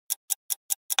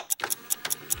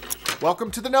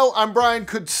Welcome to the Know, I'm Brian.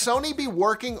 Could Sony be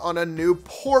working on a new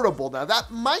portable? Now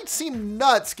that might seem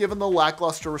nuts given the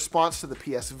lackluster response to the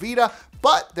PS Vita,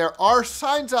 but there are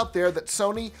signs out there that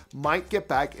Sony might get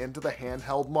back into the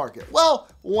handheld market. Well,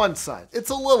 one sign.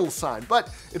 It's a little sign, but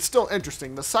it's still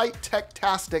interesting. The site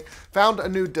Techtastic found a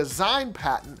new design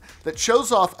patent that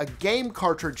shows off a game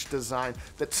cartridge design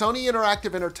that Sony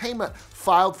Interactive Entertainment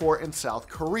filed for in South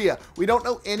Korea. We don't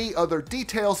know any other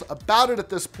details about it at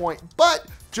this point, but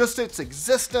just its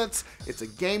existence, it's a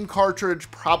game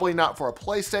cartridge, probably not for a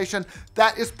PlayStation.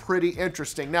 That is pretty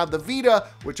interesting. Now, the Vita,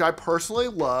 which I personally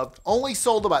loved, only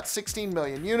sold about 16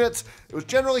 million units. It was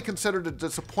generally considered a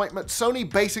disappointment. Sony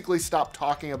basically stopped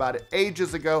talking about it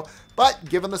ages ago, but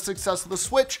given the success of the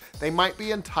Switch, they might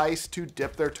be enticed to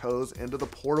dip their toes into the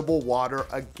portable water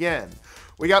again.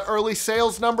 We got early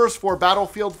sales numbers for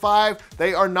Battlefield 5.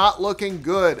 They are not looking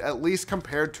good, at least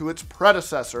compared to its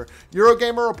predecessor.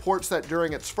 Eurogamer reports that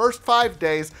during its first 5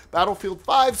 days, Battlefield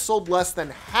 5 sold less than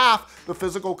half the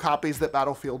physical copies that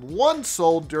Battlefield 1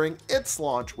 sold during its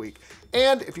launch week.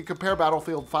 And if you compare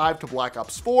Battlefield 5 to Black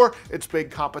Ops 4, its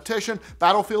big competition,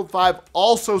 Battlefield 5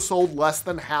 also sold less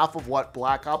than half of what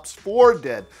Black Ops 4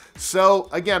 did. So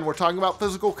again, we're talking about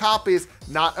physical copies,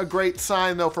 not a great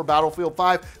sign though for Battlefield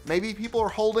 5. Maybe people are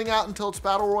holding out until its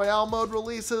Battle Royale mode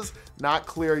releases, not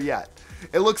clear yet.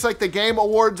 It looks like the Game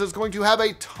Awards is going to have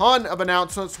a ton of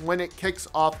announcements when it kicks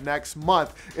off next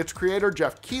month. Its creator,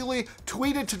 Jeff Keighley,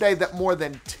 tweeted today that more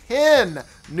than 10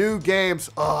 new games,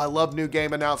 I love new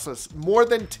game announcements, more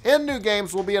than 10 new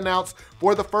games will be announced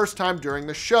for the first time during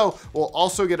the show. We'll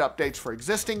also get updates for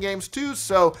existing games too,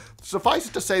 so suffice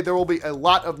it to say there will be a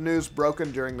lot of news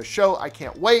broken during the show. I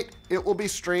can't wait. It will be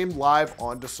streamed live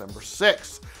on December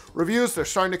 6th. Reviews, they're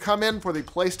starting to come in for the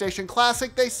PlayStation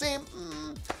Classic. They seem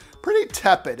pretty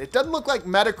tepid. It doesn't look like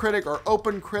Metacritic or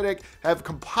OpenCritic have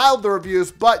compiled the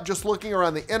reviews, but just looking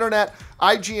around the internet,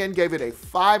 IGN gave it a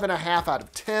 5.5 out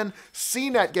of 10,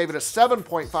 CNET gave it a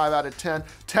 7.5 out of 10,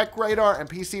 TechRadar and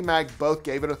PC Mag both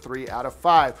gave it a 3 out of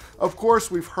 5. Of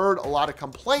course, we've heard a lot of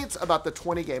complaints about the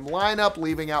 20-game lineup,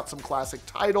 leaving out some classic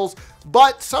titles,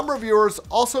 but some reviewers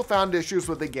also found issues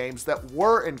with the games that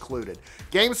were included.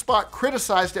 GameSpot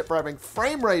criticized it for having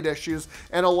frame rate issues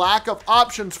and a lack of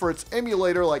options for its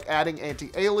emulator, like adding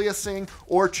anti-aliasing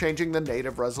or changing the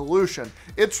native resolution.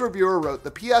 Its reviewer wrote, "The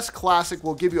PS Classic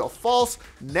will give you a false,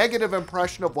 negative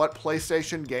impression of what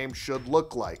PlayStation games should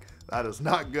look like." That is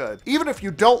not good. Even if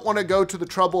you don't want to go to the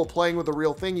trouble of playing with the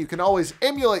real thing, you can always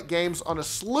emulate games on a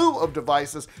slew of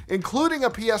devices, including a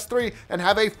PS3, and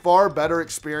have a far better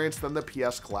experience than the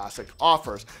PS Classic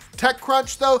offers.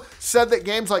 TechCrunch, though, said that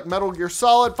games like Metal Gear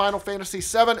Solid, Final Fantasy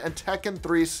VII, and Tekken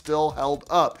 3 still held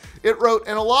up. It wrote,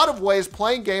 "In a lot of ways,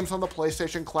 playing games on the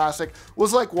PlayStation Classic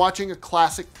was like watching a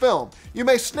classic film. You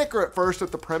may snicker at first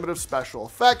at the primitive special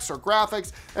effects or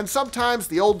graphics, and sometimes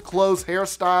the old clothes,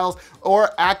 hairstyles,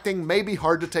 or acting may be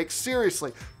hard to take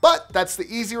seriously, but that's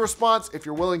the easy response. If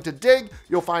you're willing to dig,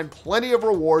 you'll find plenty of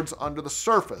rewards under the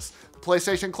surface." The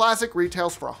PlayStation Classic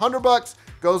retails for $100,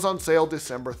 goes on sale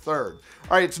December 3rd.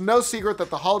 All right, it's no secret that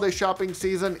the holiday shopping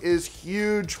season is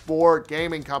huge for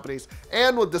gaming companies.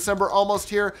 And with December almost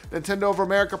here, Nintendo of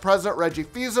America President Reggie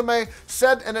Fils-Aimé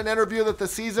said in an interview that the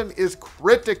season is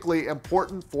critically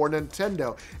important for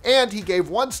Nintendo. And he gave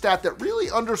one stat that really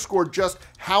underscored just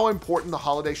how important the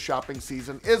holiday shopping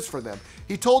season is for them.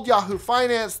 He told Yahoo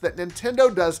Finance that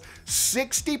Nintendo does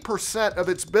 60% of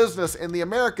its business in the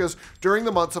Americas during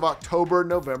the months of October,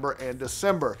 November, and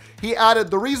December. He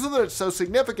added, "The reason that it's so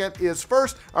significant is,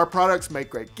 first, our products make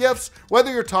great gifts.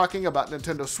 Whether you're talking about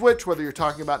Nintendo Switch, whether you're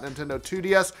talking about Nintendo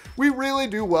 2DS, we really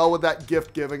do well with that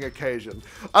gift-giving occasion."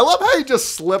 I love how he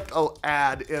just slipped an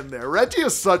ad in there. Reggie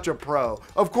is such a pro.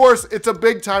 Of course, it's a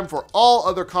big time for all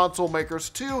other console makers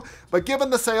too, but given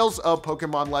the sales of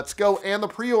Pokemon Let's Go and the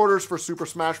pre-orders for Super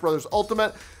Smash Bros.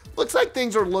 Ultimate, looks like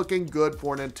things are looking good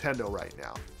for Nintendo right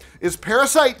now. Is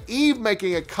Parasite Eve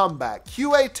making a comeback?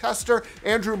 QA tester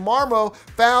Andrew Marmo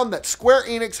found that Square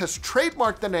Enix has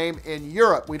trademarked the name in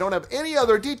Europe. We don't have any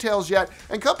other details yet,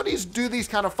 and companies do these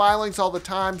kind of filings all the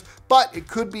time, but it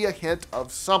could be a hint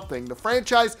of something. The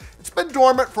franchise, it's been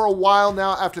dormant for a while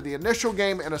now after the initial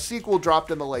game and a sequel dropped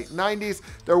in the late 90s.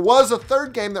 There was a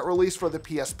third game that released for the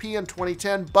PSP in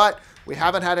 2010, but we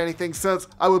haven't had anything since.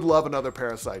 I would love another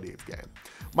Parasite Eve game.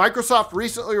 Microsoft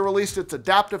recently released its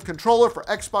adaptive controller for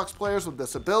Xbox players with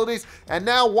disabilities, and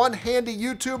now one handy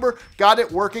YouTuber got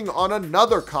it working on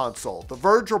another console. The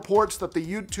Verge reports that the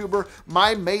YouTuber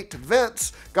My Mate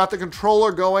Vince got the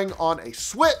controller going on a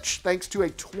Switch thanks to a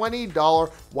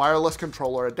 $20 wireless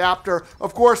controller adapter.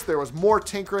 Of course, there was more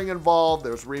tinkering involved.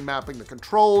 There's remapping the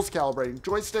controls, calibrating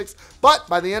joysticks, but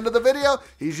by the end of the video,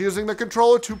 he's using the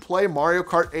controller to play Mario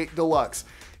Kart 8 Deluxe.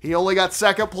 He only got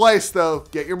second place though.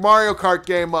 Get your Mario Kart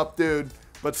game up, dude.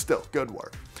 But still, good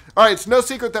work. All right, it's no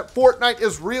secret that Fortnite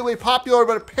is really popular,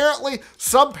 but apparently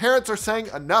some parents are saying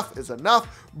enough is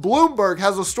enough. Bloomberg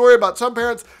has a story about some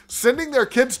parents sending their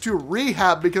kids to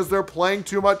rehab because they're playing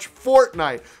too much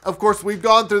Fortnite. Of course, we've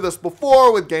gone through this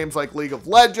before with games like League of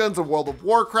Legends and World of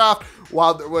Warcraft.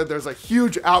 While there's a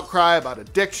huge outcry about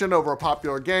addiction over a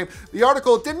popular game, the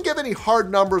article didn't give any hard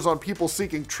numbers on people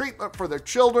seeking treatment for their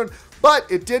children, but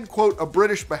it did quote a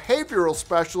British behavioral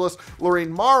specialist,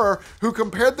 Lorraine Marer, who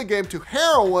compared the game to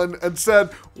heroin and said,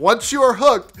 once you are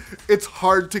hooked, it's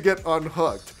hard to get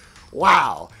unhooked.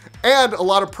 Wow. And a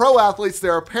lot of pro athletes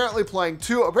they're apparently playing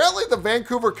too. Apparently the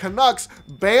Vancouver Canucks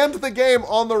banned the game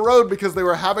on the road because they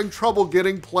were having trouble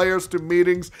getting players to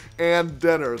meetings and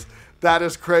dinners. That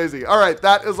is crazy. All right,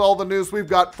 that is all the news we've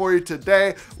got for you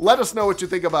today. Let us know what you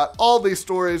think about all these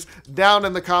stories down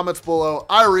in the comments below.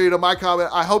 I read them, I comment.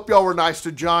 I hope y'all were nice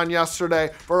to John yesterday.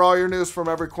 For all your news from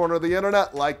every corner of the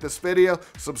internet, like this video,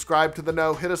 subscribe to The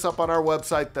Know, hit us up on our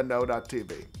website, theknow.tv.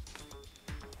 Gonna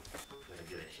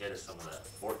get a hit of some of that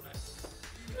Fortnite.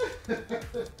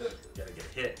 Gotta get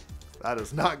hit. That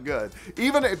is not good.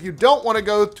 Even if you don't want to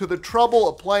go to the trouble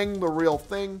of playing the real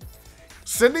thing,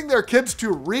 sending their kids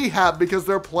to rehab because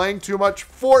they're playing too much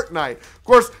Fortnite. Of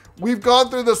course, we've gone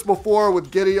through this before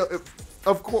with Gideon.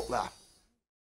 Of course.